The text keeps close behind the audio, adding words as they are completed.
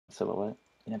silhouette.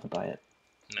 You never buy it.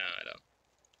 No, I don't.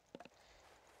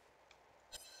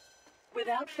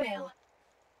 Without fail.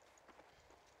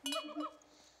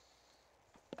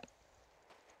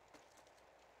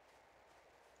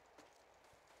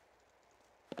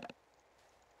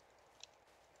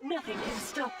 Nothing can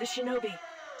stop the shinobi.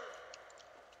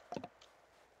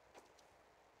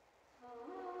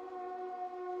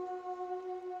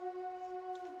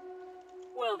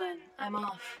 Well then, I'm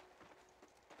off.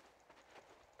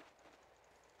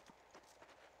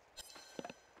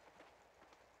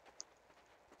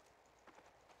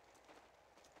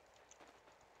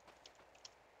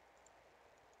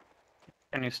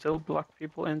 Can you still block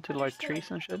people into like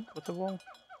trees and shit with the wall?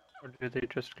 Or do they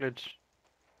just glitch?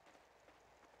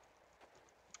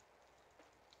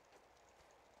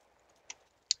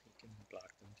 You can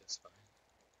block them just fine.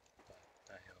 But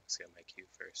I always get my Q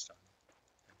first on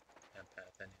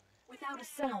empath anyway. Without a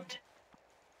sound.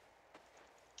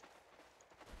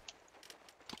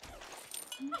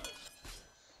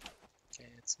 Okay,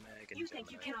 it's Meg and You Gemini.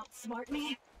 think you can outsmart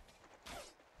me?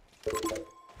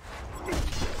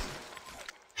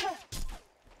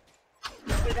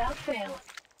 Without fail.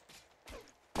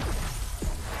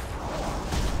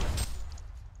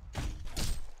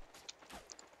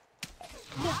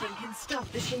 Nothing can stop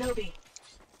the shinobi.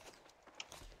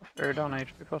 Fair down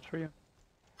HP cost for you.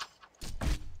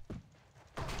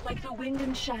 Like the wind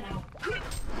and shadow.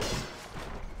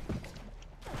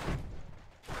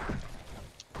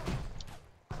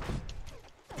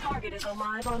 Target is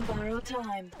alive on borrowed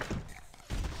time.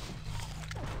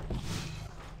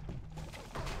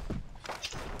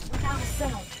 Without a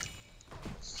sound.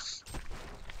 It's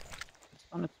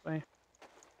on its way.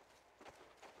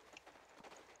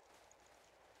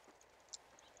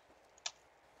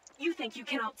 You think you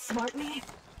can outsmart me?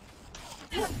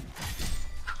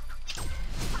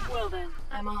 Well then,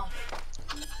 I'm off.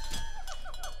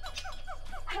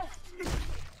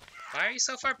 Why are you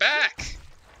so far back?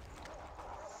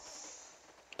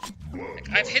 Like,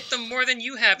 I've hit them more than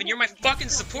you have, and you're my fucking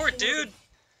support, dude!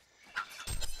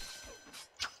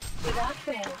 Without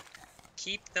fail.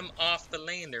 Keep them off the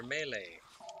lane, they're melee.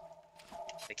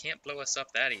 They can't blow us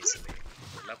up that easily.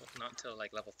 Not until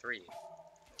like level 3.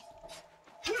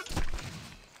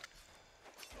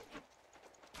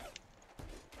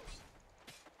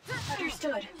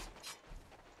 Understood.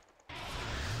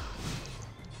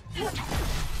 You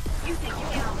think you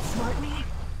can outsmart me?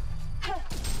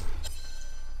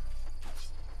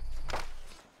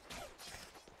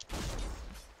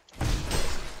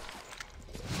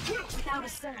 Without a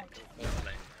sound.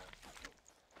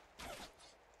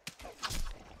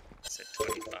 It's at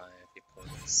 25 hit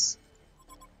points.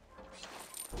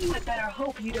 You had better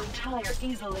hope you don't tire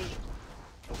easily.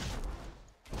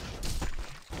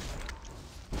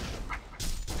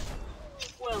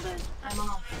 Well then, I'm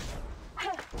off.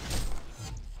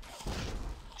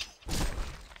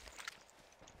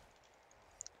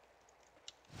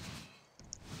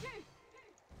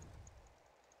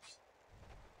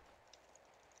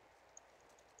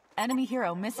 Enemy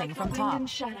hero missing Like from the wind top. and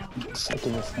shadow.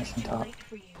 Something is missing top. Late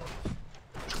for you.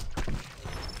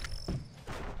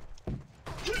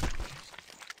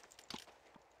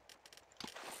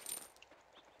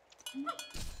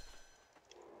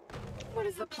 What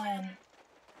is the plan?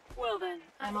 Well then,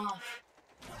 I'm off.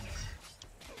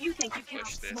 You think you can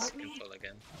Push this outsmart me? control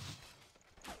again.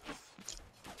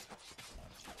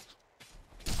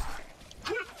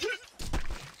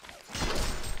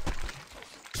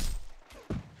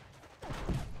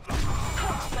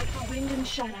 Like the wind and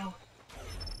shadow.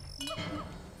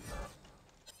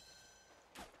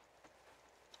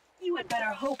 You had better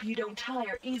hope you don't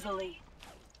tire easily.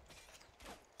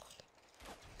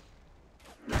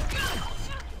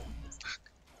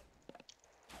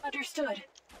 Understood.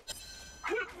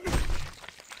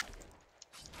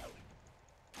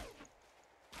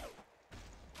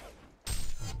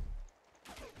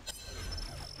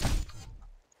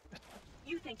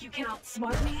 You think you can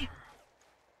outsmart me?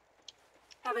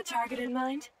 Have a target in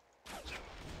mind?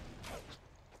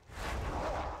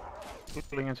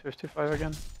 Pulling in 55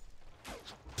 again.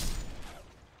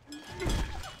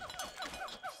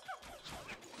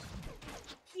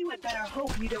 You had better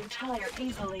hope you don't tire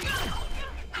easily.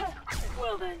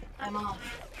 Well then, I'm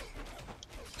off.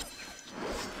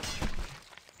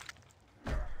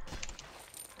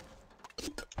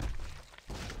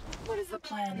 What is the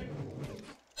plan?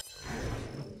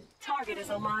 Target is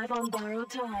alive on borrowed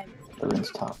time.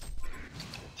 Everyone's top.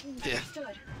 Yeah.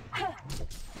 Understood.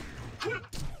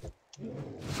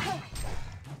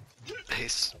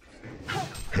 Nice.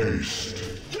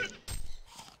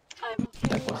 I will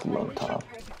carry That was out my low mission top.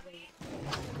 perfectly.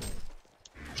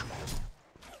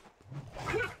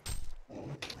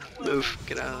 Move.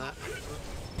 Get out of that.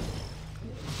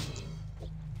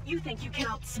 You think you can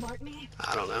outsmart me?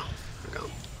 I don't know. We're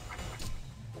going.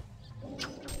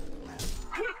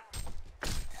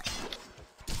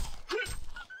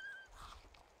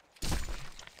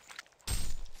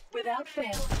 Without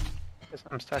fail. Guess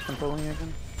I'm stack and pulling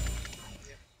again.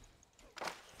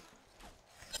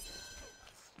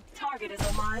 Target is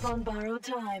alive on borrowed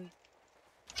time.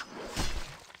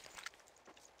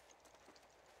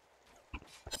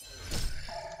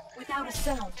 Without a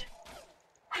sound.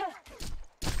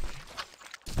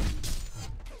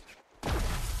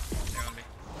 They're on me.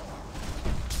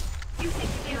 You think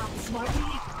you can outsmart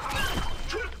me?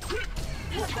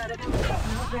 That ability is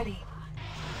not ready.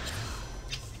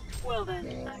 Well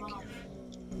then, I'm off.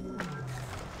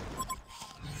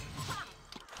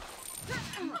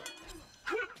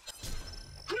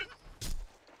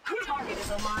 Target is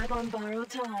alive on borrowed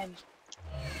time.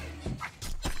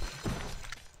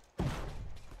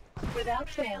 Without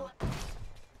fail.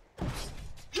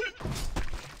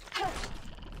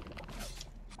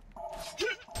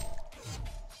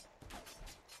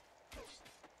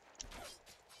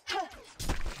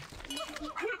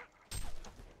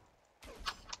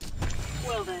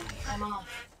 Well then, I'm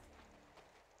off.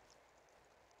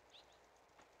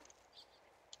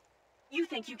 You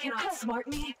think you can outsmart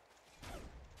me?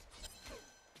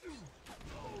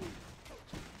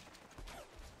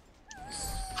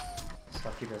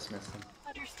 Lucky dismissed him.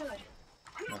 Understood.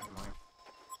 Never mind.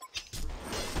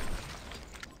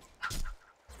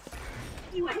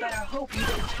 You had better hope you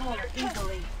don't tire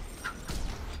easily.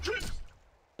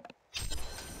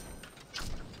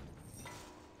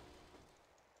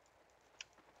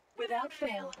 Without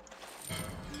fail.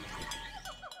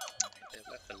 They've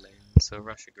left the lane, so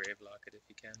rush a grave locket if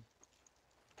you can.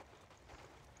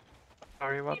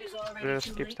 Sorry, what? It is already Just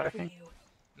too keep late for stacking. you.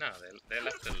 No, they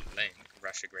left the lane,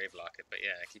 rush a grave locket, but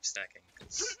yeah, keep stacking,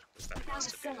 because there's nothing else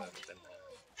to do other than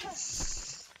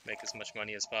make as much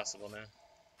money as possible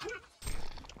now.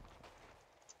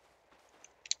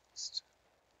 Just-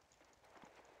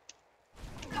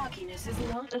 Cockiness is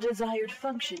not a desired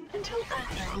function until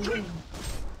after a win.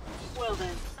 Well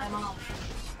then, I'm off.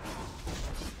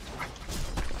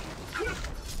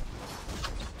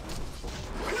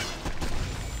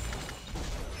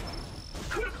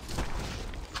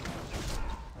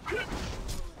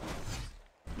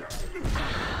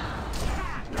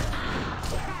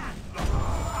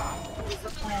 What is the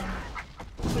plan?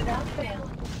 Without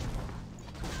fail.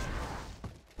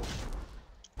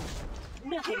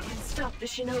 Nothing can stop the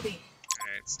shinobi.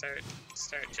 Alright, start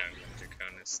jungling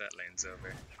Draconis, that lane's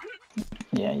over.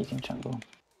 Yeah, you can jungle.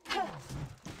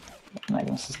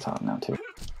 Magnus is top now too.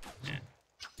 Yeah,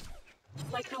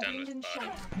 Like the Done wind with and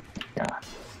bottom. shadow. God.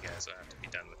 you guys will have to be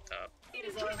done with top. It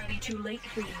is already too late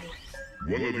for you.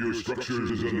 One of your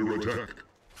structures is under attack.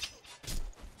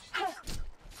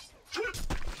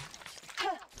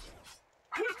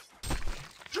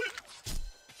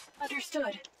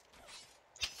 Understood.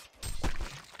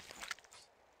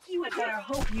 You had better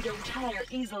hope you don't tire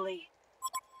easily.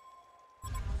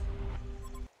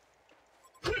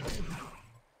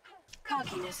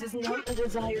 Cockiness is not a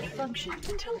desired function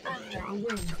until after a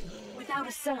win. Without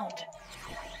a sound.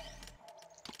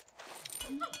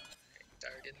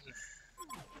 Dargan.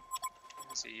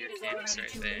 So It your is camps already right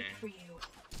too there. late for you.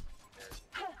 There's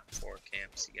 4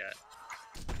 camps you got.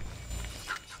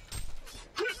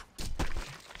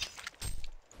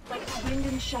 Like the wind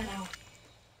and shadow.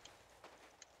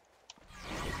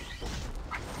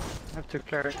 I have 2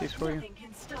 clarities for you. Nothing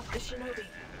can stop the shinobi.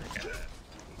 I got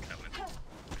a coming.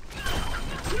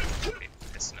 Be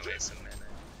pissing away some mana.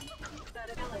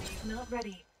 That ability is not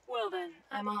ready. Well then,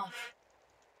 I'm off.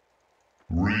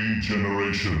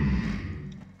 Regeneration.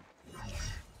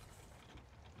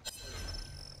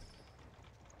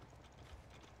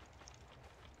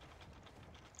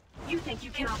 You think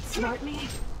you can outsmart me?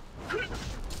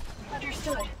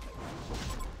 Understood.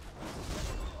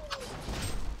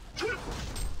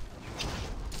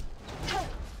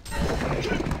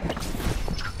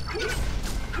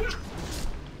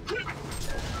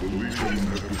 The Legion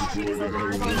has destroyed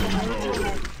an enemy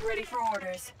tower. Ready for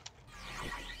orders.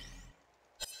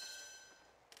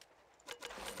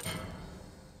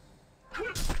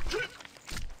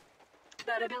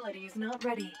 That ability is not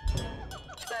ready.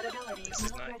 That ability This is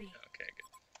is not not. ready. Okay,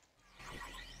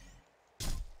 good.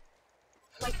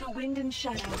 Like the wind and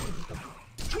shadow.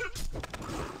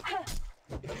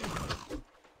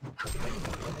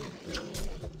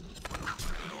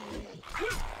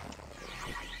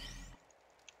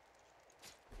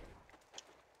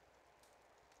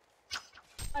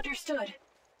 Understood.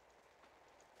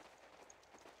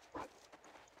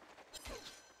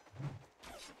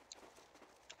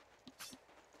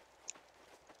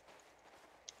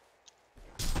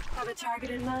 Have a target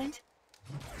in mind?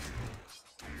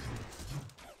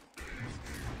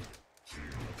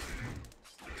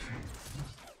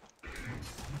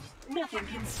 Nothing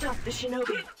can stop the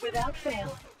shinobi without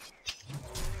fail.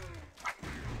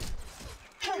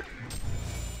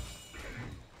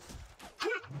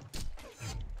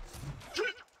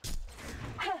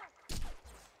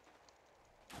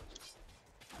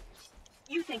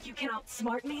 You think you can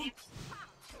outsmart me?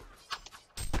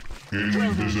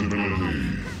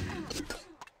 Invisibility.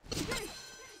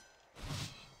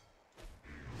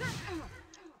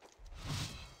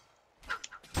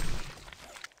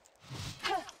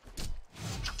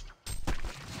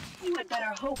 You had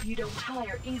better hope you don't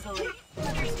tire easily.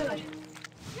 Understood.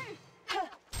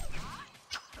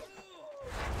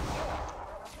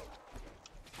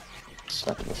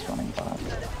 Stuck with this running bot.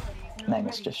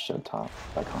 Magnus just showed top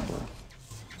by combo.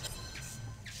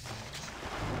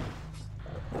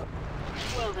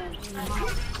 Well then, I'm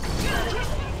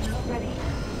off. Not ready.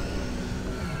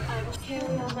 I will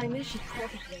carry out my mission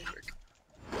perfectly.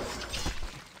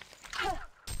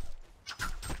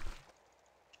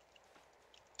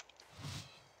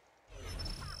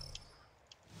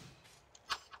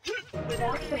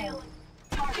 Without fail.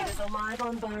 Target is alive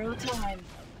on borrowed time.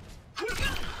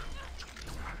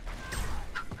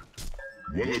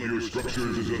 One of your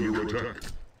structures is under attack.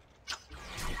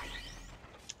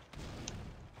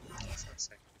 Looks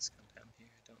like this come down here.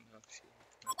 I don't know if she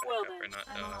went back Well up or then, not.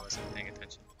 I'm No, I off. wasn't paying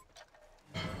attention.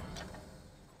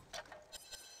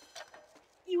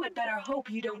 You had better hope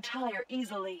you don't tire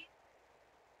easily.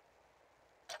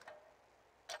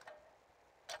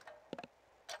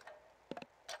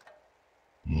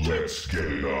 Let's get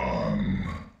it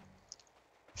on.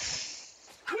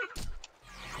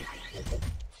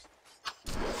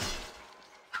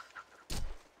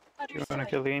 You wanna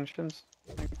kill the ancients?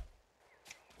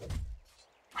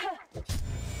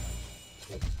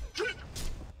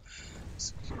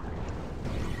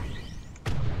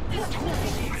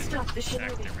 Stop the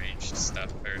Attack shinobi. the ranged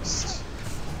stuff first.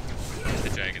 Get the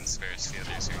dragons first, the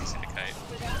others are easy to kite.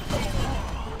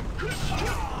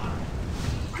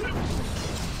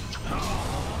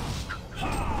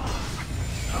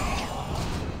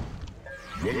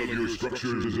 One of your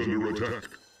structures is under attack.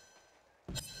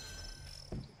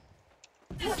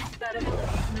 That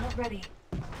ability is not ready.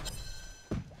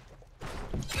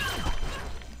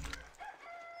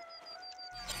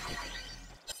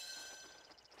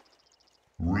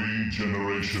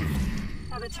 Regeneration.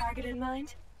 Have a target in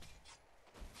mind?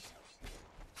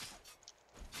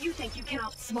 You think you can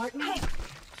outsmart me?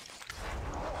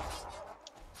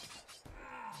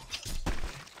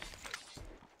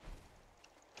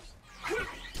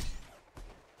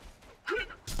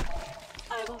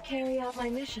 I will carry out my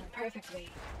mission perfectly.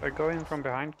 If I go in from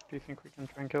behind, do you think we can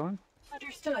try and kill him?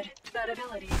 Understood. That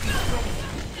ability is not ready.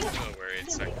 I'm a little worried,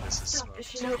 this is Stop the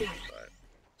smoked, shinobi. but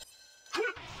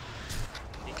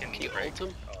you can Can you break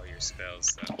ult him? all your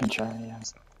spells I though. can try, yeah.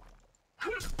 So.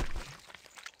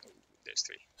 There's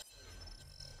 3.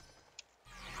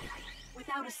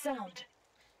 Without a sound.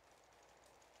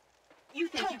 You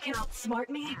think you can outsmart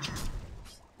me?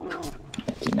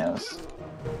 He knows.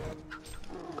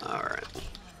 Alright.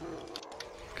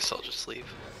 Guess I'll just leave.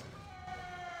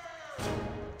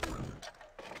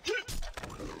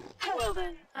 Well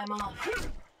then, I'm off.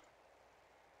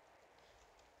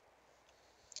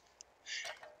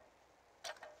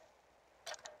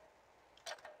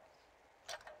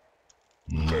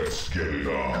 Let's get it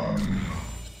on.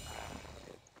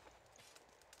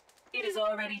 It is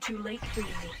already too late for you.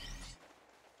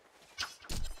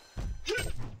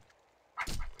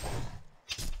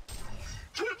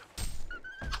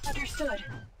 Understood. Never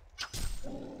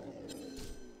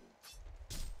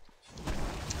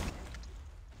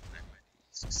mind,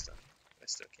 he's just stuck. I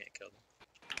still can't kill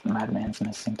them. Madman's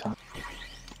missing top.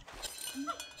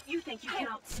 You think you can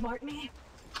outsmart me?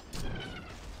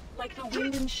 Like the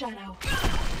wind and shadow.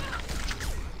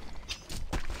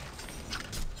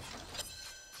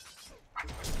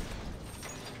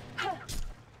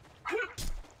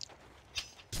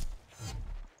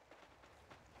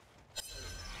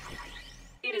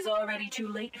 It is already too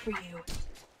late for you.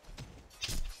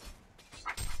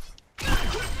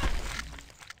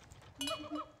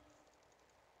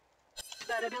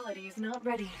 That ability is not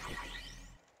ready.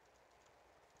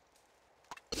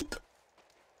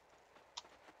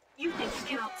 You think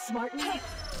you can outsmart me?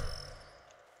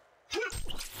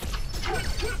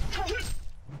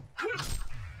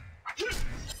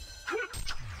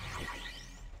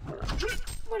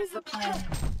 What is the plan?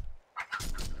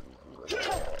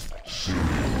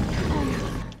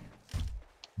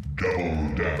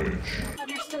 Double damage.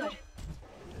 Understood.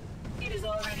 It is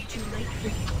already too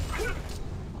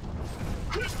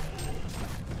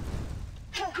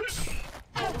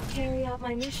out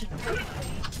my mission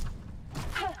perfectly.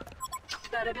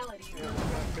 That ability.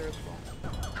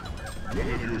 One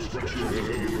of your structures is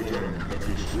under attack. Have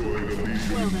destroyed a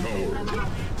Legion Well then, tower. I'm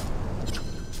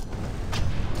off.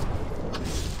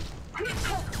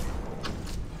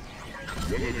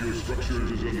 One of your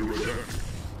structures is under attack.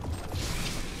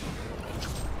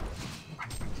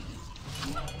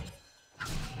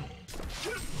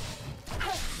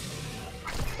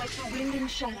 Like the wind and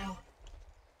shadow.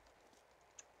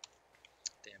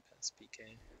 Damn pass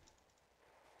PK.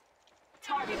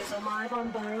 Target is alive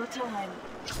on borrowed time.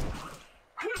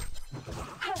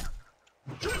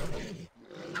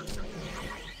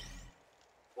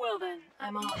 Well then,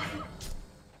 I'm off.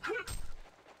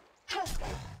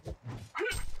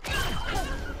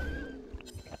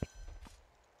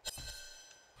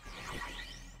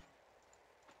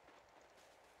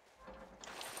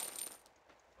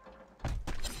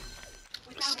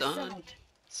 Stun.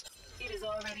 It is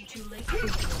already too late.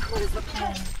 What is the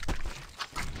plan?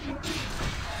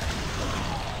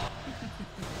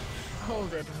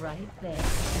 Hold it right there.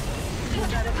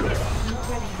 That ability is not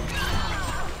ready.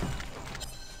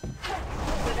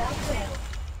 Without fail.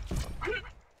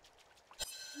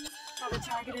 Have a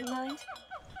target in mind?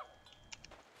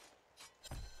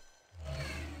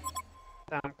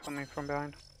 Down coming from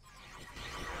behind.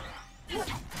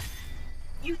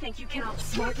 You think you can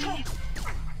outsmart me?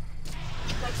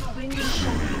 Like the wind and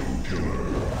shadow.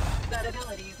 That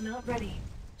ability is not ready.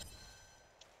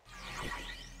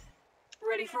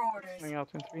 Ready for orders. Coming out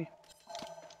in 3.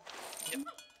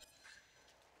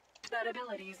 That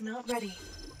ability is not ready.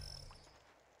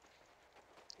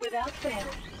 Without fail.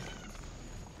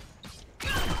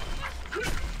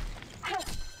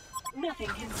 Nothing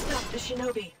can stop the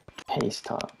shinobi. Haste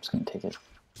top. I'm just gonna take it.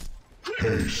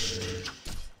 Haste.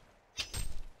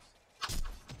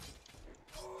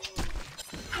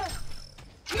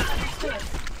 Understood.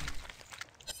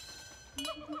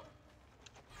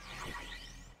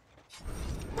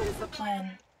 What is the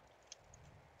plan?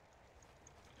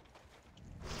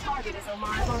 Target is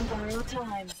alive on borrowed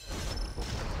time.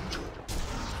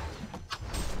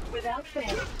 Without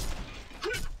fail.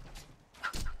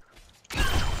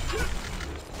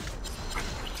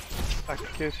 Back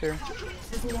queues here.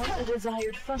 This is not a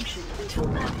desired function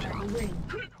until after a ring.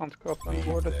 Can't go up on the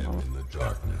board at the moment. In the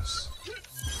darkness.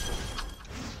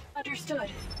 Understood.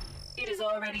 It is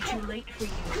already too late for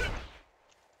you.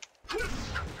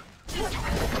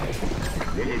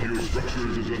 One of your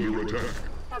structures is under attack.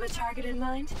 Have a target in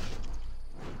mind?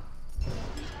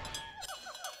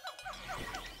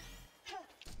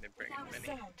 They bring in Without a many.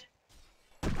 sound.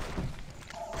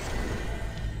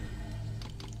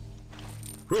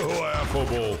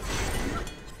 Laughable.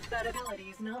 That ability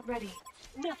is not ready.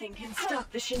 Nothing can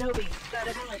stop the shinobi. That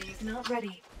ability is not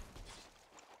ready.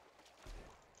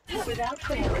 Without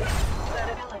fail.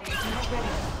 That ability is not ready.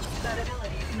 That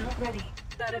ability is not ready.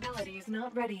 That ability is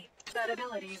not ready. That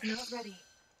ability is not ready.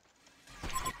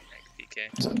 Mag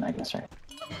PK. So Magnus, right?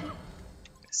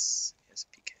 Yes, yes,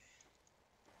 PK.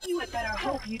 You had better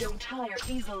hope you don't tire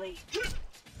easily.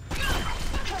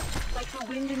 Like the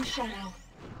wind and shadow.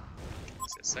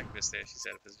 So Succubus there, she's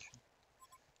out of position.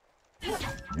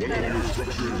 One of your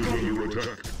structures is under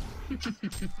attack.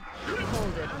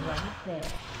 Hold it right there.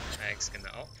 Mag's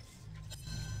gonna ult.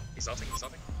 He's ulting, he's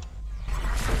ulting.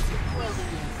 Well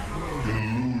then.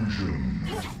 Illusion.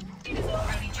 It is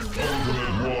already too late. Ultimate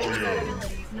That warrior.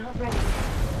 ability is not ready.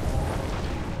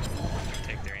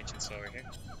 Take their ancient soul right here.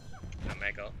 No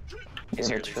mag ult. Get Use a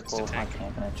your illusions triple to hot tank.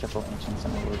 camp and a triple ancients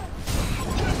on the loop.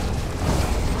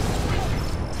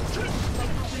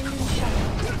 Like the wind and shadow.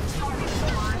 Target is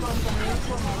alive on borrowed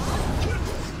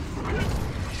time.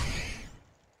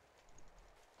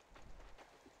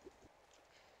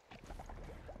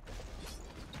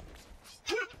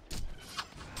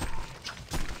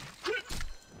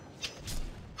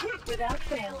 Without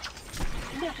fail.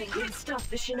 Nothing can stop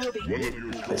the shinobi. One of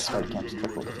your This hard structures camp's is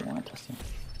triple under if you attack. want to test him.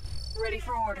 Ready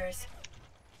for orders.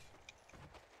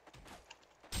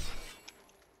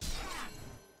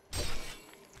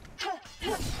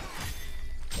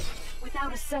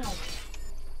 Without a sound.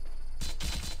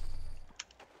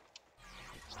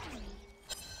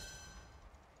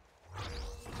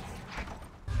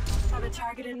 Have a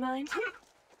target in mind?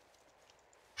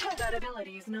 That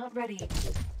ability is not ready.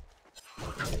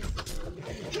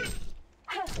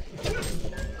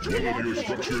 One of your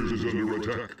structures is under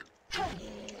attack.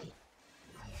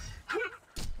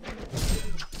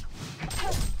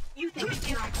 You think you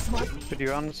can outsmart me? Could you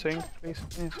unsync, please?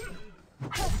 Yes.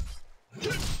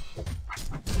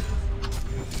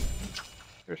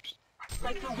 There's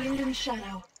Like the wind and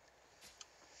shadow.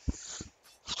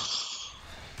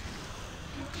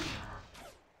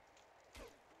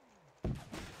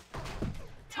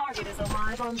 Target is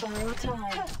alive on borrowed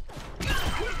time.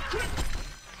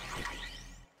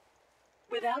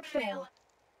 Without fail.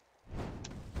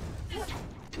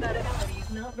 That ability is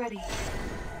not ready.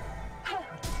 Oh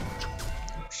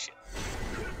shit.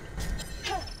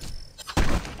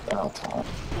 They're all top.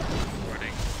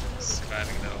 Warding.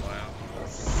 Surviving though a while.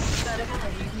 That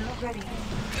ability is not ready.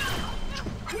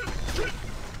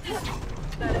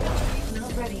 That ability is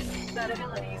not ready. That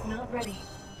ability is not ready.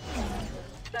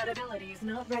 That ability is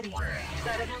not ready.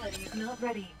 That ability is not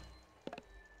ready.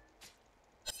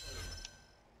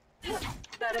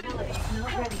 That ability is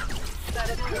not ready. That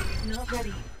ability is not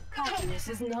ready. Cockiness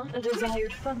is not a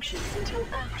desired function until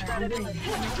after that ability is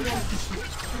not ready.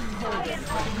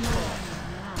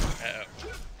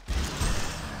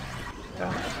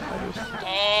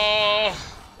 Oh!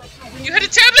 You had a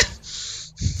tablet!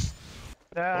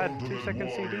 That 2-second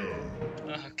CD.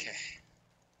 Okay.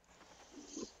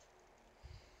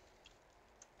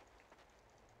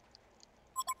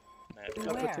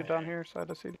 I'll put you down here, side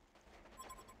of CD.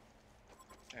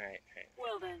 Alright, alright.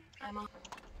 Well then, I'm on.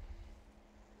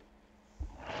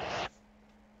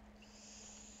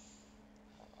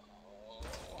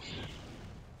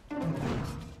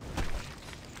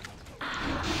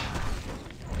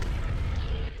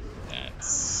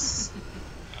 That's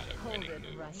not a Hold winning it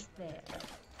move. right there.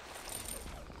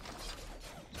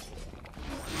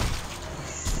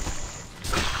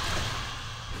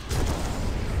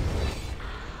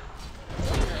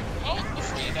 Oh,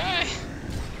 before you die!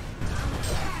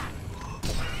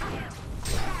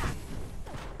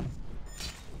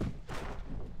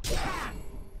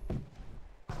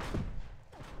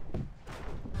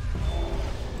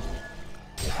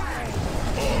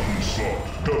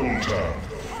 Onslaught. Double tap.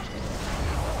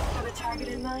 Have a target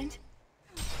in mind?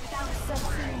 Without a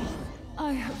submarine.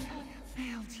 I have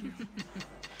failed you.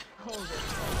 Hold it.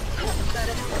 That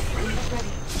ability is not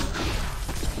ready.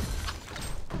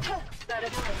 That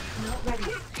ability is not ready.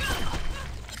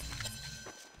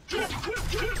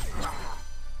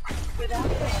 Without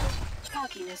fail,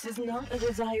 cockiness is not a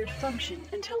desired function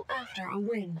until after a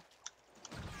win.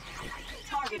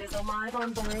 Target is alive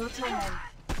on borrowed time.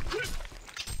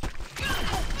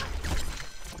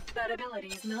 That ability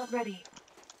is not ready.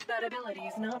 That ability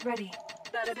is not ready.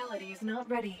 That ability is not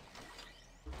ready.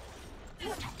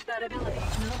 That ability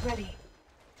is not ready.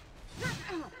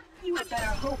 You had better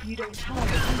hope you don't tire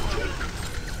easily.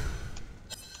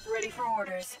 Ready for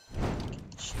orders.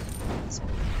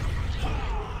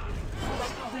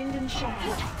 Like the wind and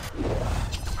shadow.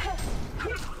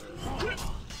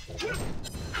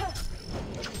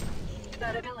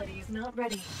 That ability is not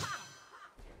ready.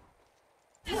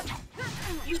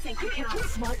 You think you can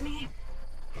outsmart me?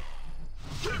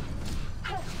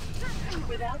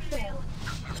 Without fail.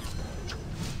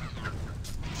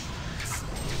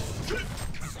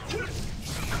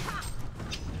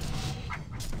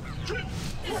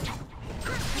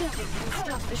 Nothing can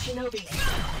stop the shinobi.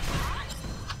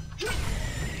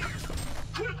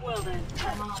 Well then,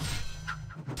 I'm off.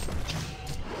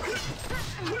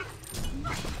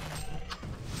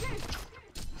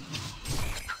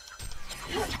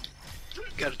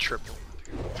 Got a triple.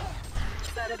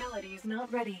 That ability is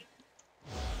not ready.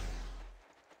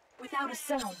 Without a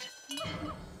sound.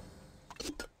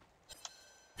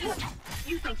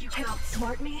 You think you can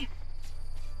outsmart me?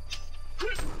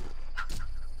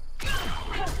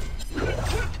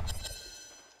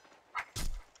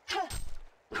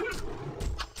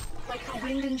 Like the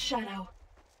wind and shadow.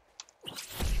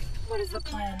 What is the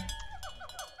plan?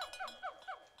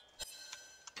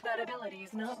 That ability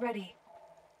is not ready.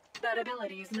 That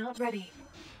ability is not ready.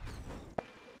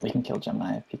 We can kill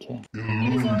Gemini if PK.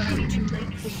 It is already too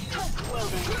late for you. Well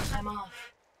then, I'm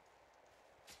off.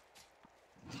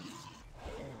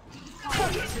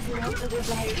 This is not the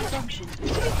desired function.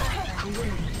 After the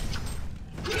win.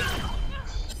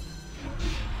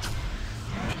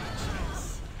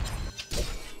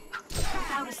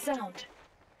 Without a sound.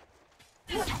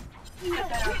 You had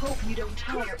better hope you don't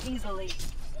tire easily.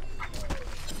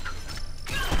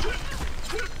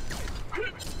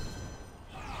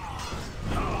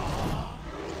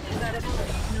 That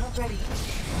ability is not ready.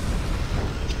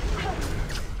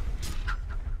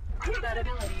 That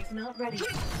ability is not ready.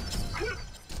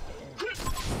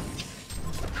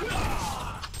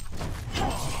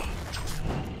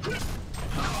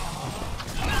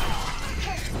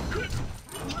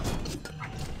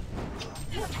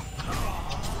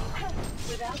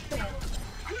 Without fail.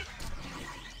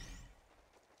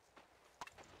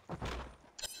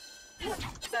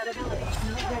 That ability is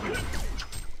not ready.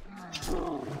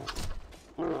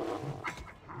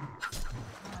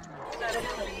 That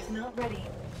ability is not ready.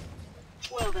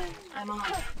 Well then, I'm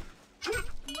off.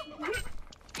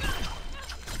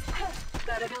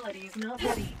 That ability is not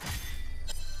ready.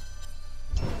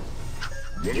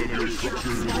 One of your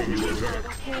structures is under I will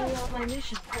attack. carry out my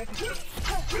mission perfectly.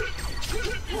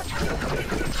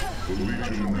 The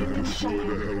Legion have destroyed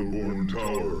a Hellborn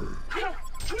tower.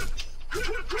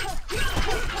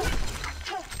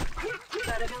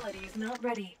 That ability is not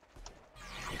ready.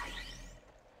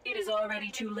 It is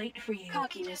already too late for you.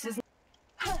 Cockiness is.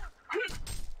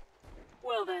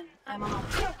 Well then, I'm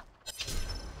off.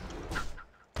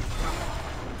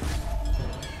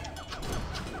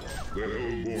 The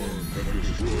Hellborn have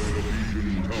destroyed a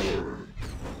Legion tower.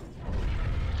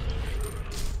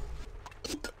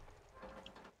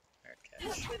 Alright,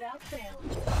 catch. Without fail.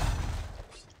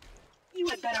 You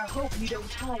had better hope you don't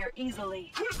tire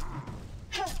easily.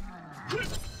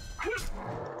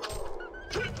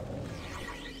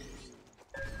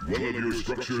 One of your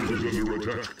structures is under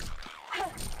attack.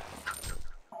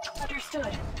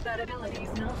 Understood. That ability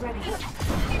is not ready.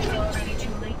 It is already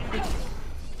too late for you.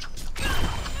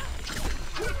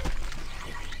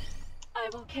 I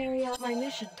will carry out my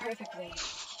mission perfectly.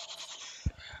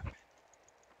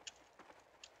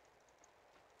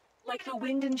 Like the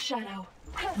wind and shadow,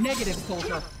 Negative,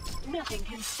 soldier. nothing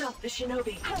can stop the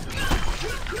shinobi.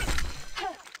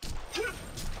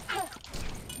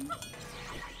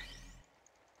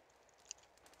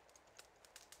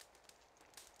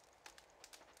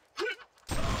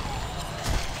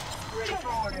 Ready for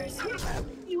orders.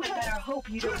 You had better hope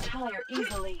you don't tire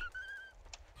easily.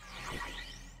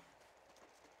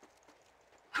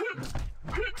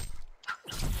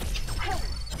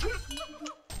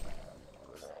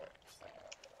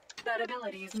 That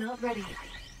ability is not ready.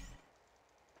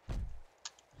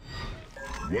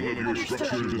 One of your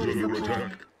structures is under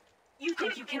attack. You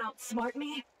think you can outsmart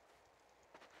me?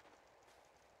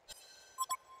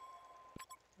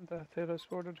 The Theta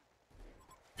sorted.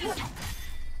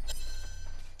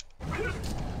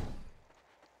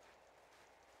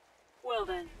 Well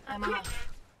then, I'm off.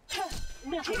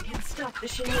 Nothing can stop the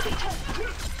shinobi.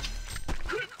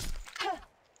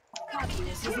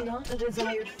 Cockiness is not a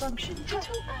desired function until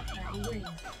after a win.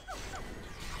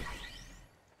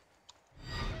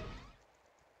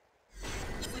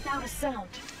 Without a sound.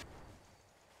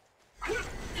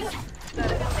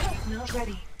 That ability is not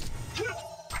ready.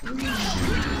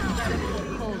 That ability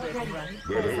is not ready.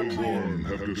 The Hellborn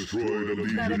have destroyed a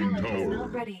That Legion ability is not tower.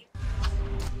 ready.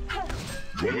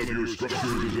 One of your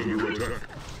structures is under attack.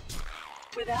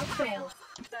 Without fail.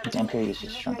 That Its ability MP is is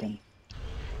just not shrunken. ready.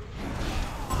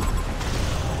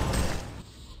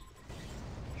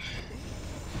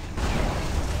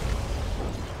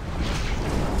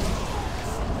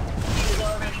 It is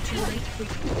already too late for you.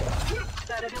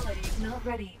 That ability is not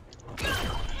ready.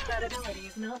 That ability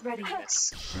is not ready.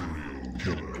 Yes. Serial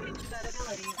killer. That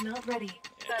ability is not ready.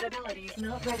 That ability is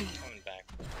not ready. Coming back.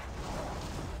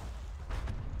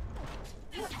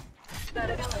 That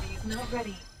ability is not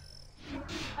ready.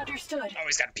 Understood. Oh,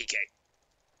 he's got a PK.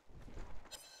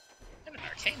 And an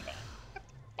arcane bomb.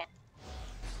 What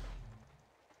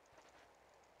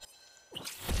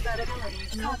the fuck? That ability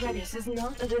is not ready. This is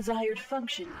not a desired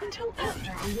function until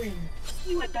after a win.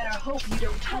 You had better hope you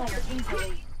don't tire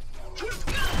easily.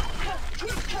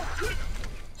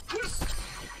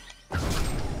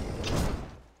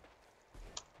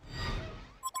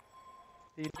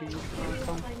 DD.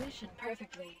 My mission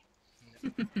perfectly.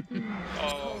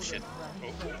 Oh shit. Oh.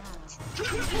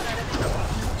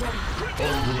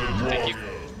 Ultimate Thank you.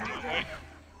 warrior.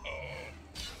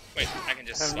 Wait, I can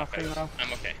just Have swap nothing out. now.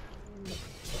 I'm okay.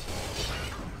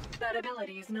 That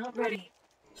ability is not ready.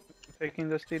 Taking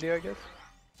this DD, I guess.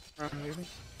 Or maybe.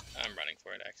 I'm running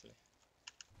for it actually.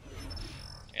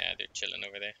 Yeah, they're chilling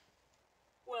over there.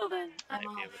 Well then, I'm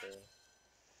Might be off.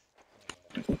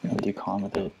 able to. Do calm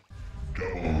with it.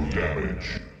 Double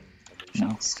damage.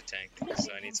 Illusions to tank, so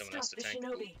I need someone else to Stop tank. the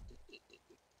shinobi.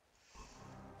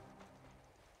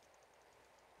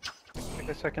 Take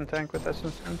a second tank with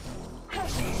essence in.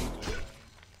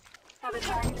 Have a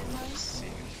target in mind? See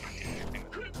if we can do anything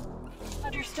with it.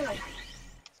 Understood. If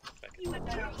I can- You had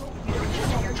better hope you don't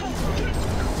tire easily.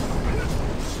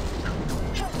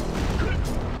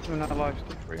 I'm not alive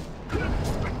still for you.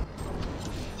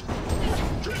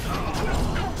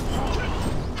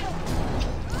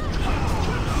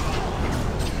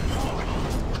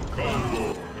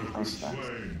 Condor has been Nice, nice.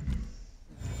 slain.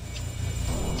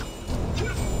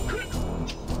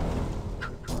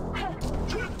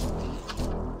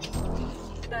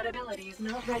 That ability is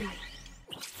not ready.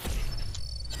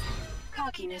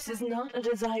 Cockiness is not a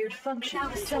desired function.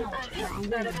 Without a sound.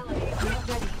 That ability is not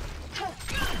ready.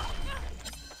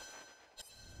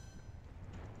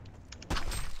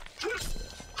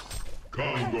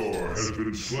 Condor has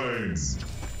been slain.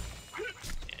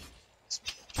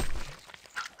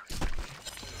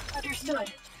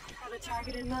 Understood. Have a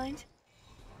target in mind?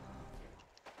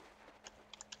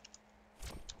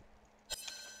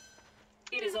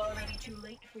 It is already too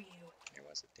late for you. There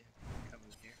was a damn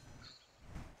coming here.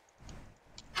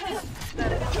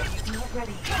 That ability is not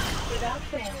ready. Without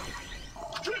fail.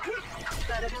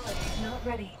 That ability is not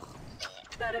ready.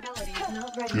 That ability is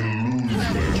not ready. That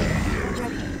ability is not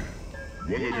ready.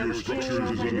 One of your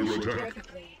structures is under attack.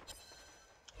 Perfectly.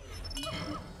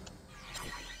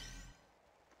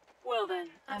 Well then,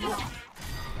 I'm off.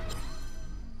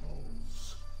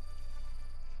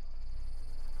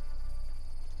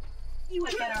 You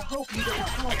had better hope you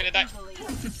don't I'm gonna die.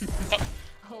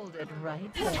 Hold it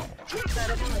right there. That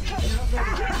ability is not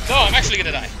ready. No, I'm actually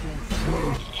gonna die.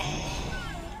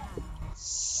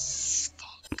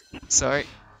 Fuck. Sorry.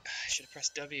 I should have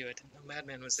pressed W. I didn't know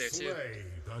Madman was there too. Slay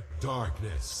the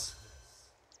darkness.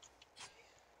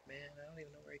 Man, I don't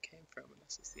even know where he came from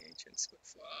unless it's the ancients, but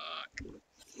fuck.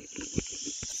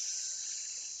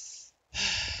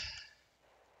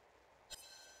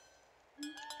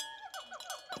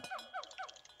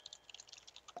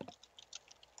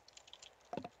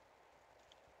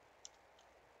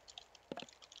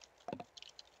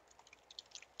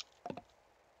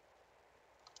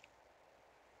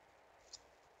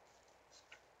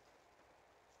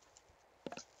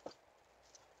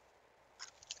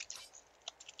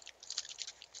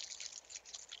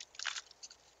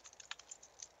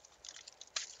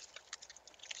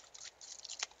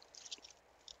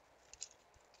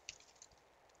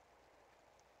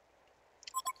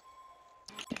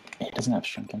 It doesn't have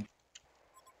shrunken.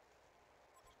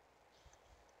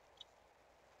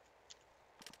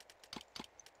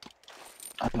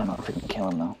 I don't know if we can kill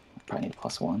him though. Probably need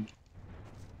 +1.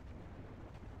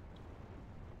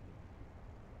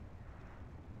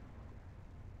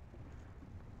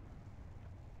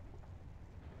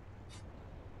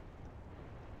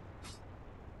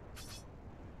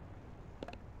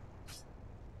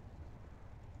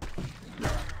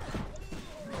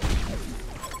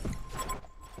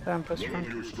 Damn, plus One of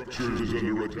shrunk. your structures is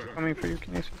under attack. Coming for you,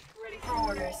 Kinesis. Ready for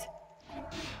orders.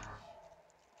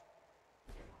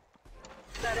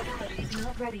 That ability is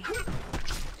not ready.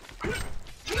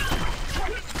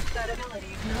 That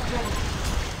ability is not ready.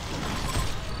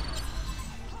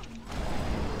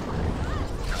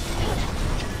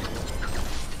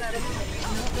 That ability is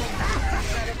not ready.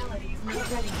 That ability is not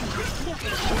ready. Nothing can stop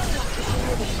the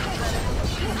shielding. That ability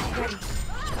is not ready.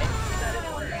 That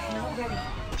ability is not ready.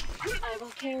 I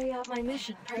will carry out my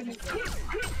mission perfectly.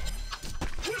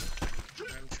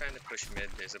 I'm trying to push mid.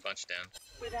 There's a bunch down.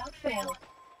 Without fail.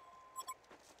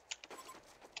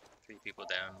 3 people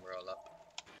down. We're all up.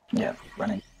 Yeah,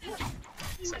 running. You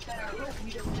had better hope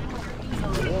you don't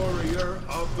tower easily. Warrior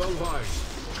of the light.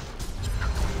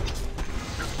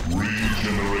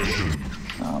 Regeneration.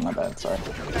 Oh, my bad, sorry.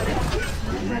 The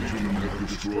Legion have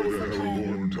destroyed a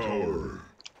Hellborn tower.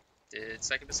 Did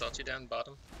Psychic Assault you down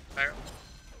bottom, Pyro?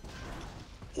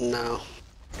 No.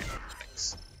 Okay,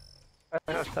 thanks.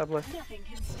 I have tablet. Nothing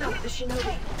can stop the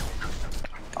shinobi.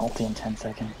 Ulti in 10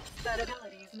 seconds. That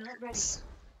ability is not ready.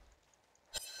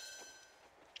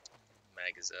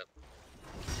 Mag is up.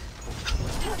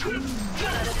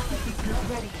 That ability is not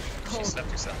ready. She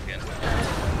slept herself again. Not ready.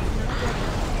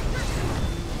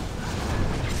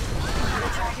 The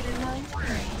target in mind?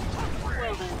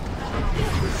 Well then.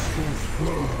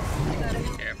 That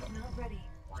ability Careful. is not ready.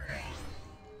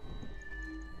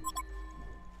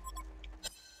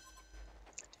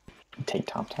 Take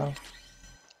top tower.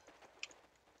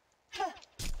 I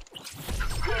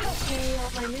will carry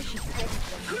out my mission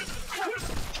perfectly.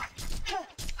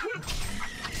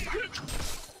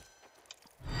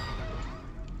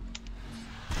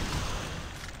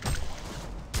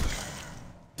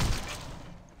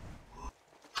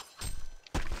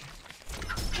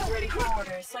 Ready for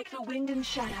orders, like the wind and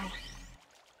shadow.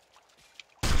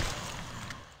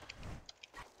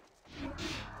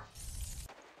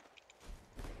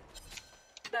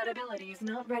 That ability is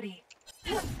not ready.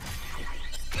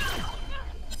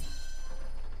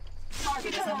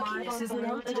 Target is alive. This is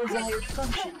not a desired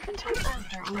function until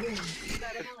after a win.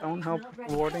 That ability Don't is help not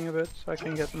ready. warding a bit so I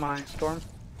can get my storm.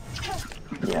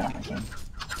 Yeah, I can.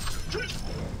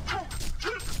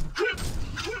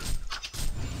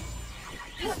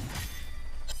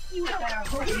 You had better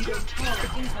hope you don't tower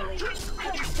easily.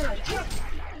 Understood.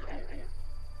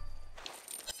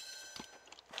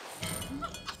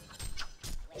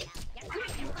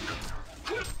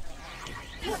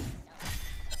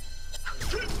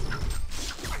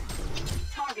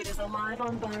 Target is alive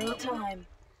on borrowed time.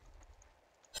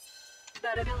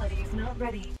 That ability is not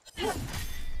ready.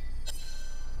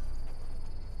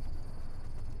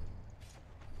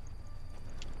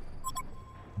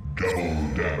 Double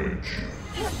damage.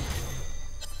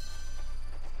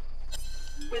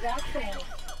 Without fail.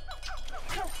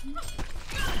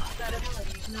 That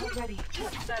ability is not ready.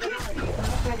 That ability is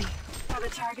not ready. Have a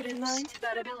target in mind?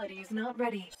 That ability is not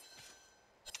ready.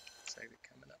 Looks like they're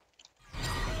coming up.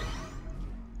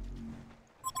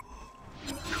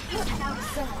 Out of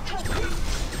cell.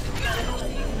 That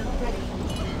ability is not ready.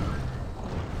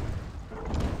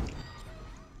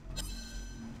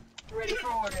 Ready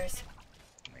for orders.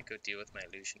 I might go deal with my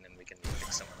illusion and we can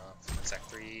pick someone off. One sec.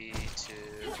 3, 2.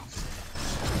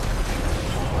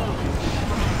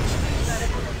 That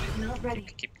ability is not ready.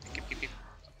 Keep.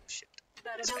 Oh shit.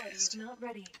 That That's ability is fast. not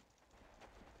ready.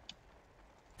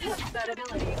 That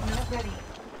ability is not ready.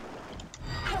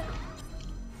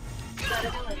 That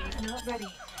ability is not ready.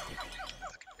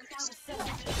 Without a cell.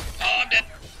 Oh, I'm dead.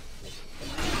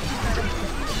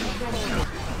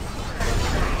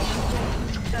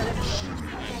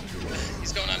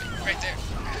 He's going on me. Right there. Oh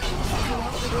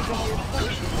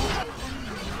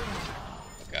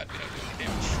god, we don't do any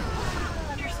damage.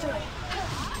 Understood.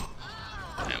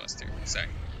 I almost threw. Sorry.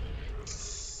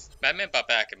 Batman bought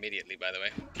back immediately, by the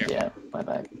way. Careful. Yeah, bye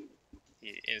bye.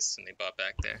 He instantly bought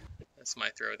back there. That's my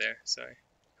throw there. Sorry.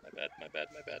 My bad.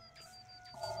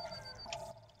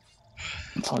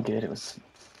 It's all good. It was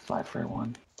 5 for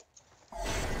 1.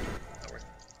 Not worth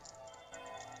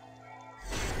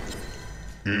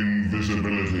it.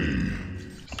 Invisibility.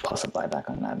 Plus a buyback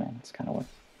on that, man. It's kind of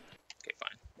worth. Okay,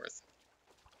 fine. Worth.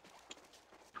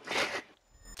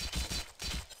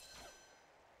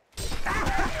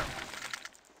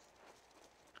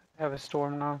 I have a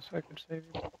storm now, so I could save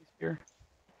you. He's here.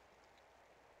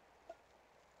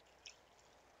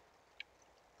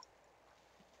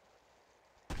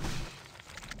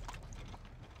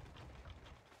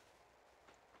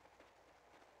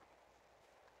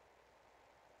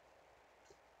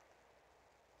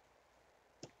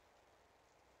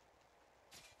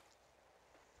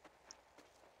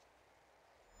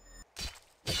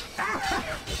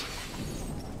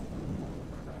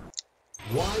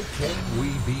 Why can't we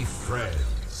be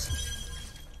friends?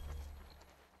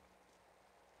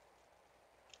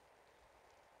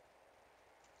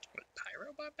 What,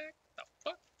 Pyro bought back? The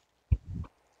fuck?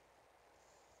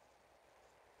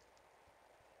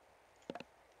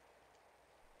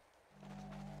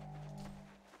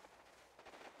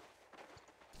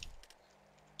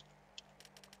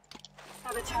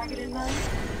 Have a target in mind?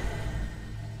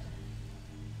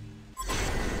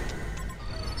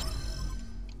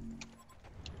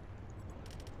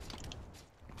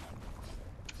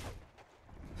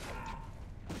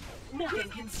 Nothing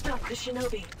can stop the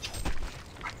shinobi.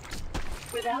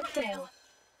 Without fail.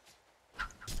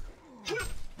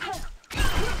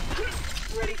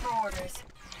 Ready for orders.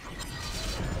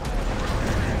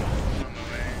 On my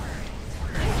way.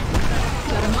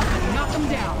 Set him up and knock him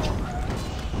down.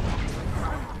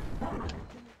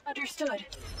 Understood.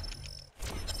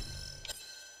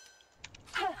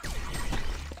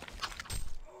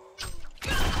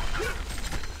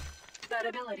 That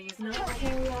ability is not to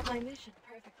carry out my mission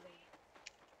perfectly.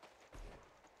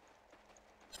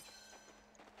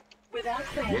 Without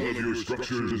One fail. of your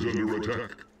structures is under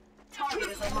attack. Target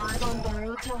is alive on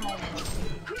borrowed time.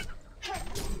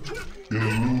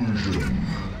 Illusion.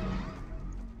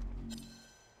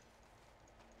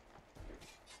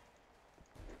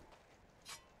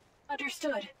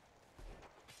 Understood.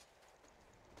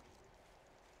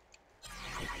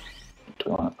 Do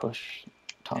we want to push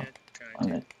top Yeah, on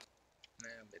trying it? to.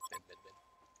 Nah, bit.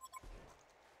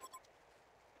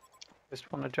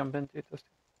 Just want to jump into it. Just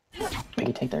We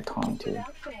could take their Kong too.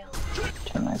 Without fail.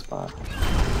 Gemini spot.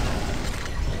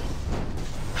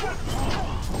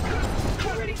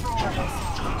 Ready for orders.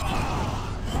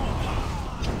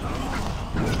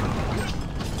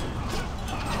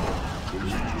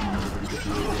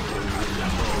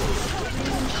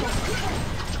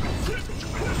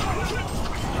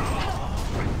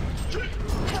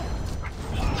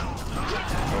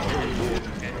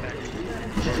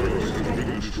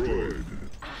 Destroyed.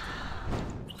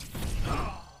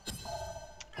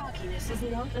 Cockiness is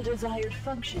not a desired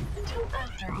function until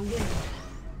after a win.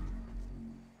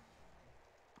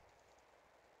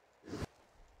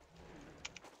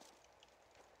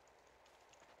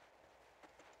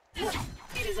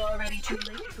 It is already too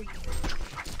late for you.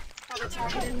 Have a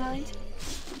target in mind?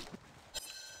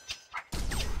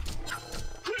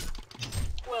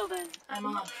 Well then, I'm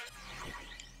off.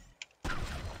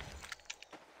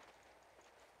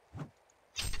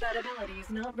 That ability is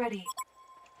not ready.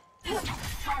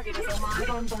 Target is alive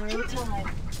on borrowed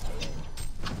time.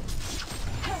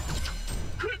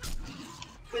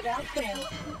 Without fail.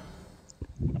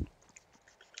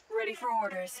 for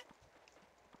orders.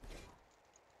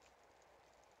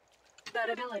 That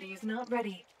ability is not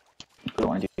ready. Do you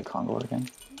want to do Congo again?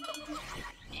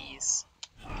 Ease.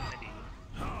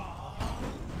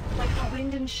 Like the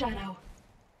wind and shadow.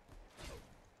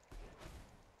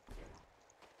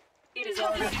 It is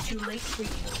already too late for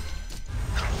you.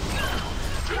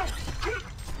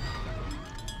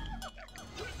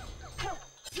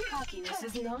 Cockiness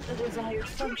is not a desired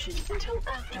function until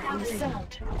after the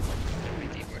sound. We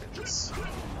deported this.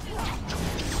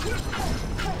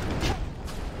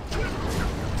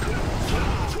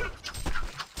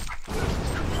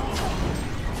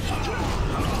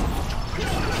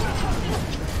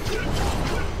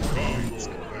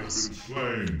 Condor has been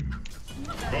slain.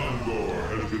 Condor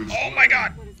has been slain. Oh my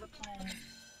god! What is the plan?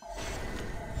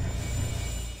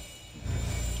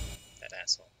 That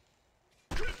asshole.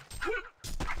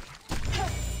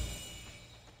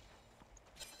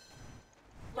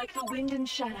 Like the wind and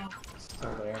shadow.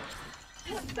 Still there.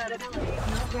 That ability is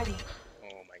not ready.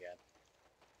 Oh my god.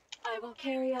 I will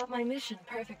carry out my mission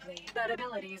perfectly. That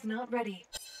ability is not ready.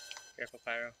 Careful,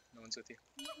 Pyro. No one's with you.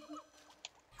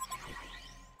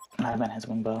 Madman has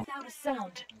wing bow. Without a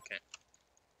sound. Okay.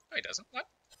 Oh, he doesn't. What?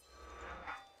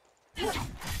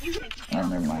 You think you Oh, can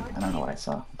never mind. I don't know what I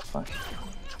saw. What the fuck?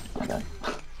 My god.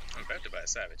 I'm about to buy a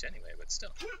Savage anyway, but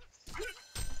still.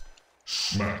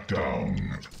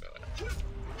 Smackdown.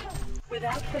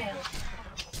 without fail.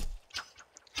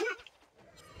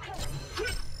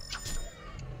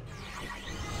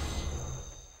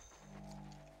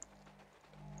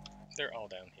 They're all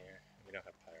down here. We don't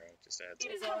have Pyro, just adds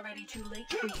It is already too late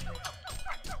for you.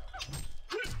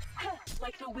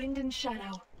 Like the wind and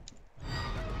shadow.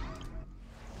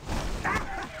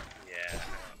 Yeah.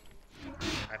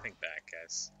 I think back,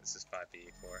 guys. This is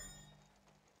 5v4.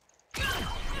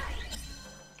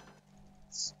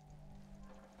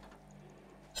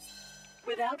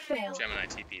 Without fail. Gemini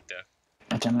TP'd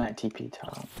though. A Gemini TP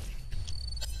top.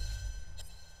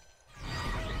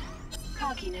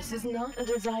 Cockiness is not a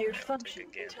desired Take function a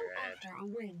gander until ahead. after a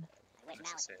win. Not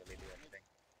necessarily do anything.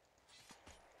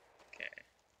 Okay.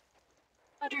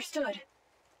 Understood.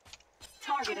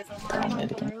 Target is Down alive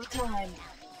mid on again. borrowed time.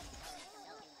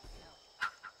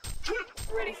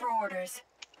 Ready for orders.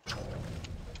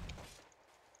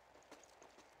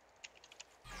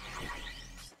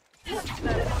 That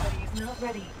ability is not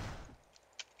ready.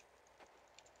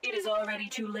 It is already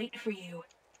too late for you.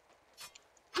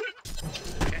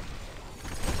 Okay.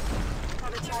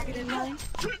 Have a target in mind?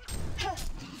 I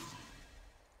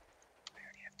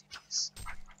already have DPs.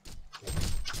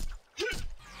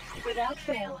 Without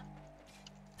fail.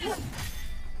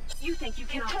 You think you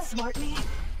can outsmart me?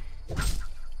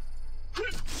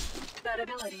 That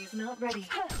ability is not ready.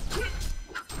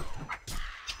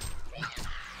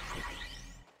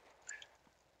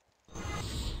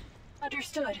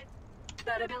 Understood.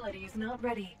 That ability is not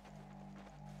ready.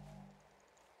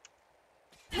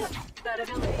 That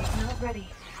ability is not ready.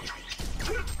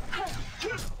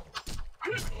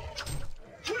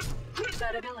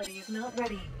 That ability is not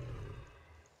ready.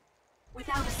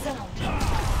 Without a sound.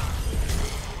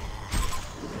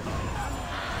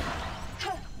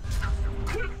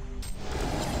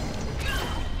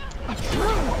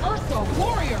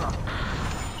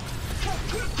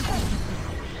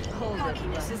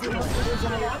 Cockiness is not the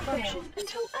desired function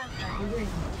until after the win.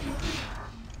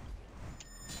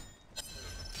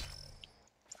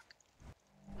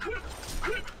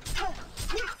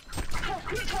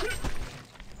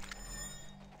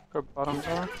 Go bottom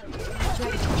bar.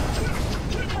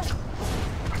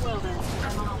 Well then,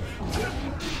 I'm off.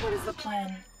 What is the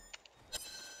plan?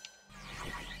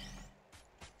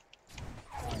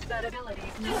 That ability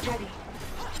is not ready.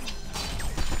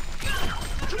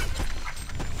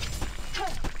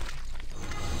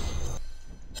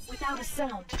 Without a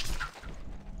sound.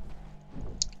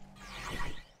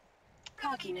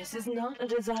 Cockiness is not a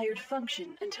desired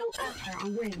function until after a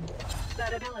win.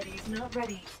 That ability is not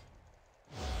ready.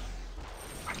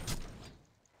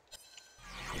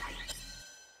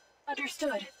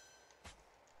 Understood.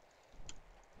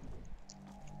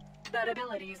 That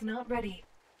ability is not ready.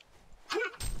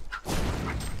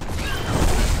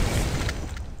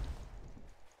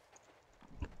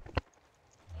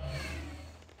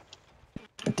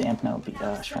 The damp note be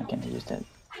shrunken. He used it.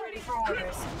 Ready for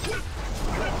orders.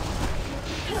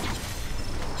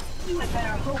 You had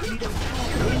better hope you don't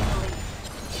tire easily.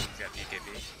 He's got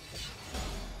BKB.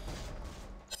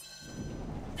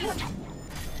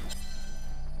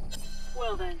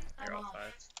 Well then, They're I'm all off.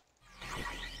 5.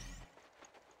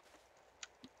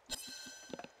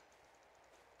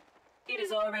 It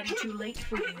is already too late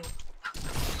for you.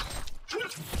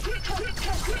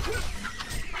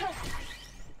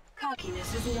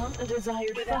 Cockiness is not a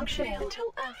desired function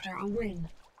until after a win.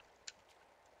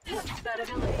 That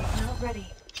ability is not ready.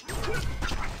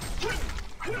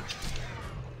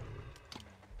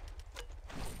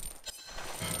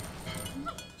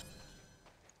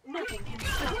 Nothing can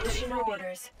stop the Shinobi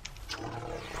orders.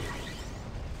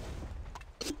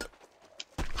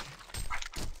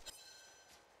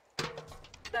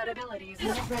 That ability is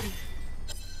not ready.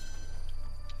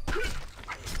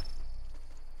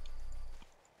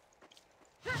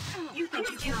 You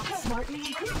think you can outsmart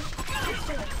me?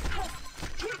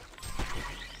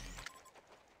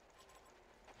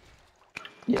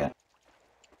 Yeah.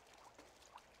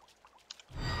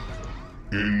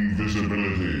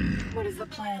 Invisibility. What is the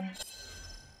plan?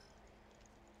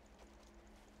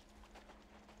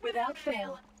 Without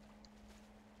fail,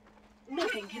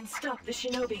 nothing can stop the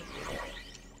Shinobi.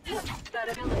 That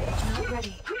ability is not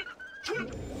ready.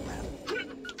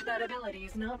 That ability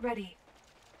is not ready.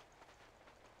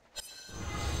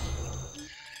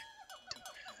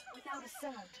 Without a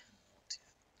sound.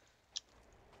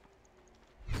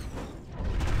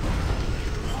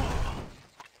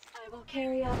 I will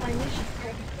carry out my mission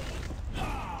perfectly.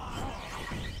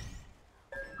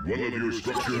 One of your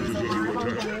structures is under On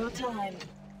attack. borrowed time.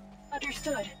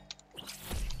 Understood.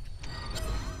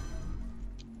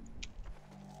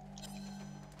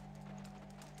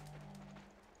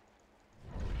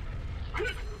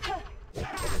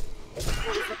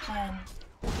 What is the plan?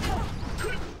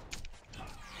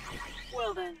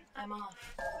 Well then, I'm off.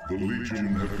 The Legion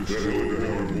have destroyed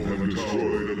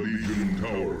a Legion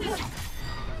tower.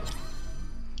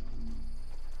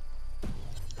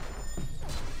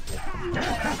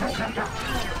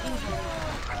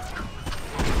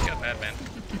 Got Madman.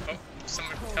 Oh,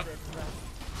 someone help.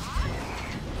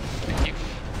 Thank you.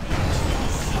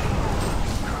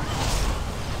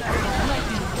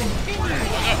 Oh,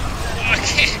 I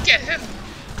can't get him!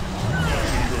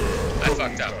 I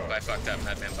fucked up.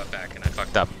 Madman butt back, and I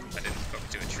fucked up. I didn't hook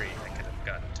to a tree. I could have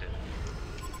gotten to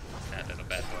that little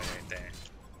bad boy right there.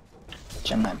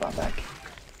 Gemini bought back.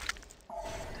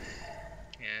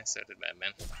 Yeah, so did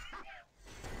Madman.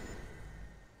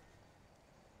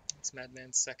 It's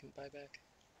Madman's second buyback.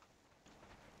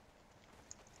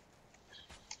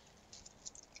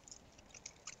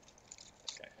 I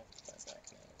think I have to buy back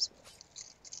now as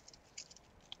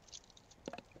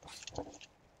well.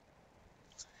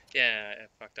 Yeah, I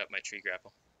fucked up my tree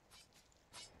grapple.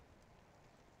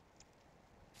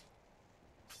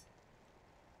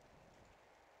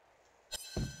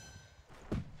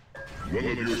 One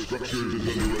of your structures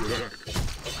is under attack.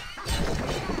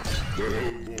 The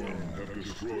Hellborn have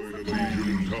destroyed a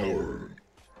Legion tower.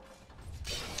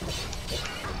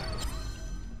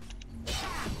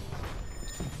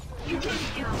 You think you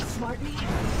can outsmart me?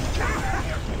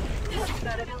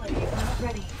 That ability is not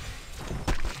ready.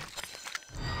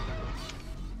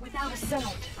 Without a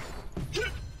sound.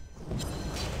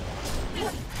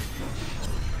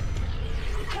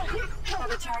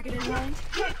 Have a target in mind?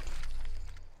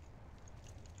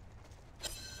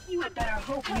 You had better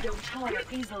hope we don't tire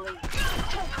easily.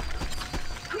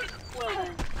 Well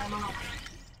then, I'm off.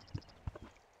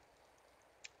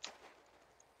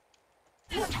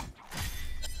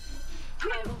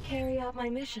 I will carry out my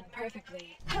mission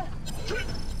perfectly.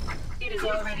 It is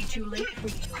already too late for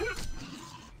you.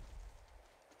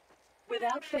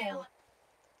 Without fail.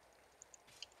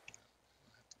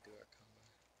 We'll have to do our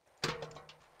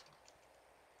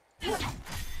combo.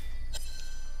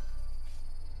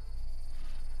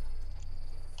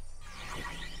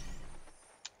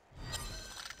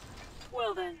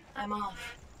 Well then, I'm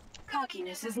off.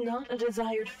 Cockiness is not a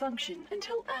desired function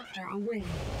until after a win.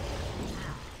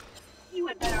 You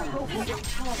had better hope we don't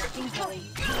tire easily.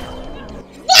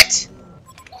 What?!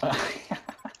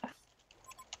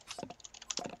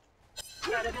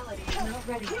 That ability is not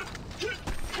ready.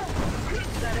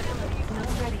 That ability is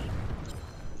not ready.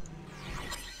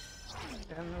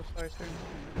 They have no slicer.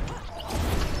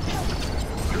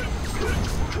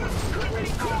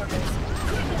 Ready for orders.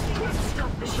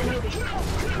 Stop the Shinobi.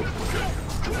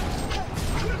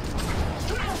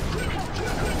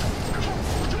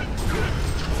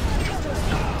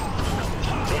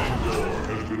 Condor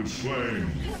has been slain.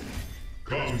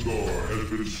 Condor has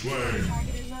been slain.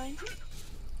 Target in mind?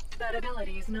 That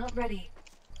ability is not ready.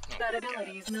 That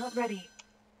ability is not ready.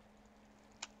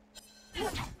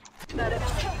 That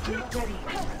ability is not ready.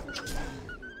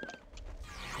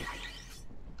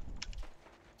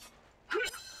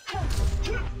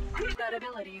 That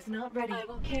ability is not ready. I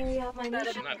will carry out my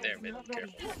mission. I'm not there, Is mid. not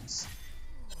Careful, ready. guys.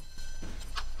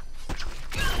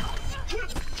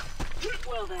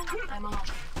 Well then, I'm off.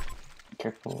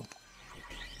 careful.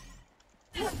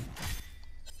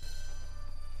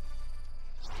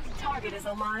 Target is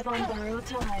alive on borrowed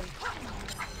time.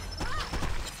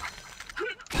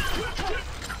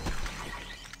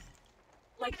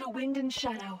 Like the wind and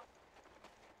shadow.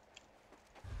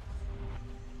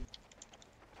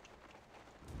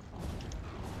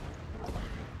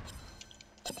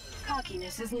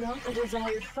 Cockiness is not a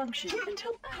desired function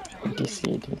until after.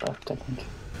 DC debuffed, I think.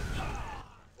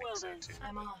 Well then,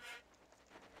 I'm off.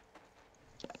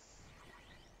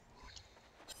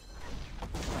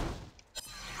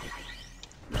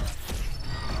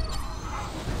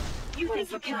 You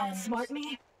think you can outsmart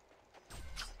me?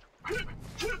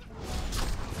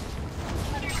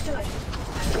 Understood.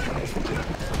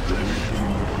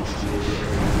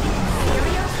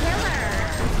 Serial killer.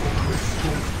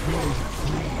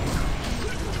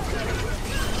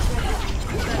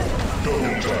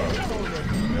 Double tap.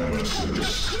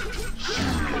 Nemesis.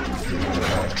 Hat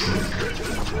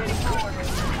trick.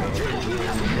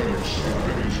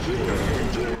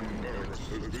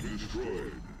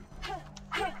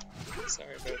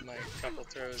 Sorry about my couple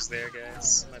throws there,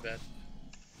 guys. My bad.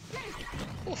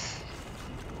 Oof.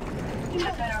 You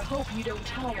better hope you don't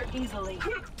tire easily.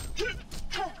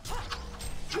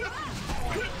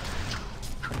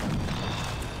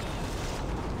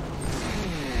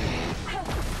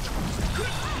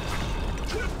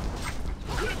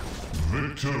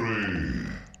 Victory!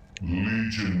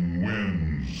 Legion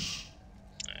wins.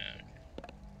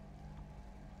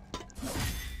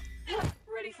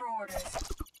 Ready for orders. That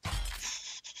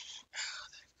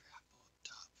grapple up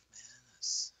top, man.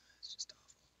 That's just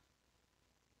awful.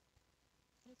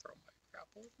 I'll throw my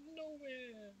grapple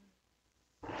nowhere.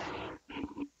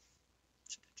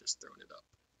 Should have just thrown it up.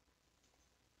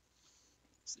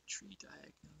 There's a tree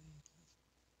diagonally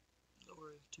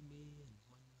lower to me, and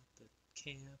one at the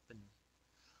camp, and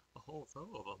a whole row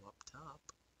of them up top.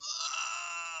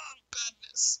 Oh,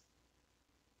 badness.